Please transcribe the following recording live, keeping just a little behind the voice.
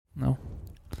Ja.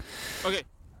 Okej,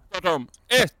 starta om.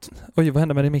 1! Oj, vad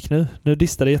hände med din mick nu? Nu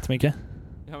distar det jättemycket.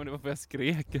 Ja, men det var för jag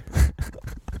skrek.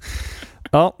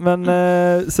 Ja, men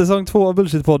säsong 2 av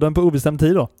Bullshit-podden på obestämd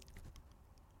tid då.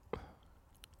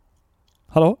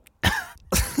 Hallå?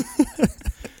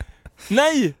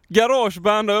 Nej!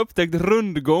 Garageband har upptäckt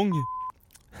rundgång.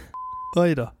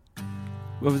 Oj då.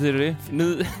 Vad betyder det?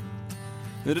 Nu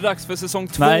är det dags för säsong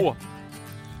 2. Nej.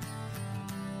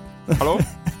 Hallå?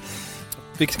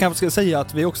 Vi kanske ska säga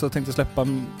att vi också tänkte släppa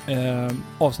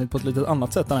avsnitt på ett lite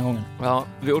annat sätt den här gången. Ja,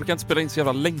 vi orkar inte spela in så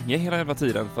jävla länge hela jävla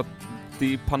tiden för att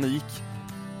det är panik.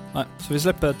 Nej, så vi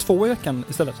släpper 2 i veckan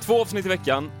istället. 2 avsnitt i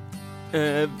veckan.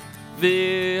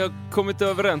 Vi har kommit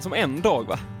överens om en dag,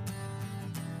 va?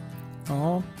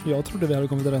 Ja, jag trodde vi hade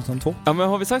kommit överens om 2. Ja, men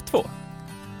har vi sagt 2?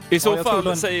 I så jag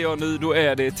fall säger jag nu, då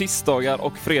är det tisdagar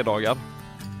och fredagar.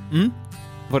 Mm.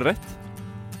 Var det rätt?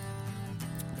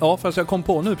 Ja, fast jag kom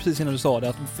på nu precis innan du sa det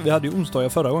att vi hade ju onsdagar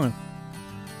förra gången.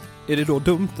 Är det då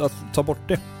dumt att ta bort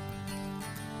det?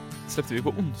 Släppte vi på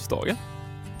onsdagar?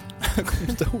 Jag kommer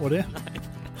inte ihåg det. Nej.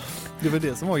 Det var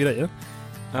det som var grejen.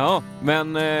 Ja,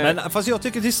 men fast jag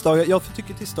tycker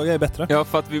tisdagar är bättre. Ja,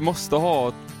 för att vi måste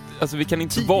ha... Alltså vi kan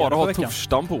inte tidigare bara ha veckan.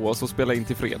 torsdagen på oss och spela in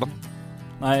till fredag.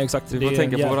 Nej, exakt. Vi får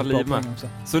tänka på våra liv med.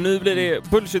 Så nu blir det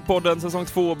Bullshit-podden, säsong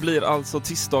 2 blir alltså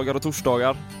tisdagar och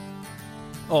torsdagar.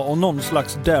 Ja, och någon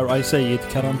slags Dare I Say It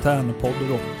karantänpodd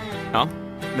då. Ja,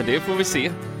 men det får vi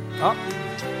se. Ja.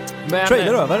 Men,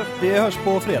 trailer över. Vi hörs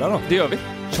på fredag då. Det gör vi.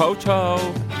 Ciao, ciao!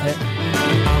 Hej.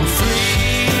 I'm free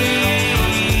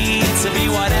to be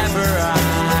whatever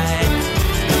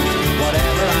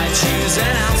I choose,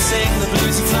 and